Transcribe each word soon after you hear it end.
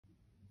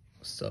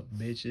What's up,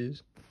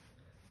 bitches?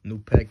 New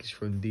package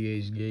from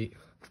DHGATE.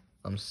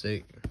 I'm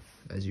sick.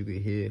 As you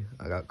can hear,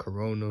 I got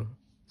corona.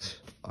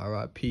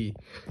 RIP.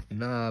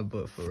 Nah,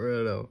 but for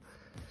real though.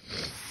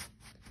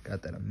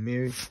 Got that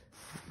Amiri.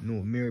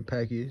 New Amiri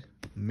package.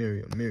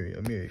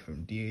 Amiri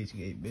from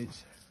DHGATE,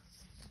 bitch.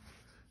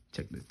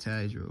 Check the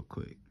tags real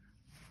quick.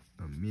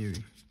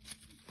 Amiri.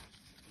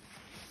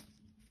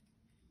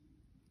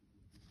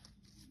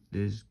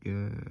 This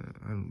guy,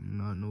 I do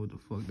not know what the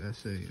fuck that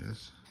say.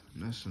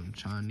 That's some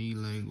Chinese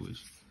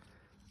language.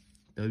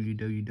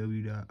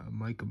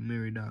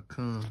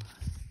 www.mikeamiri.com.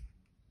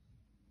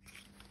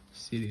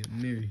 City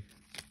Amiri.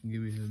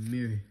 Give me the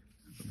Amiri.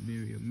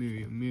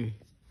 Amiri.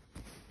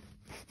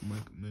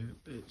 Mike Amiri,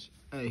 bitch.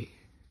 Hey.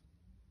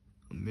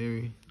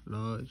 Amiri,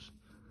 large.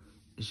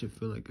 This shit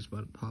feel like it's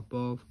about to pop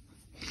off.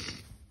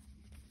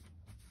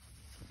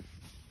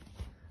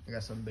 I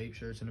got some babe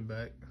shirts in the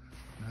back.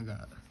 I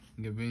got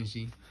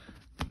Gavinci.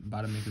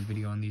 About to make a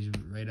video on these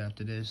right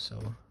after this,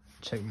 so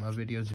check my videos.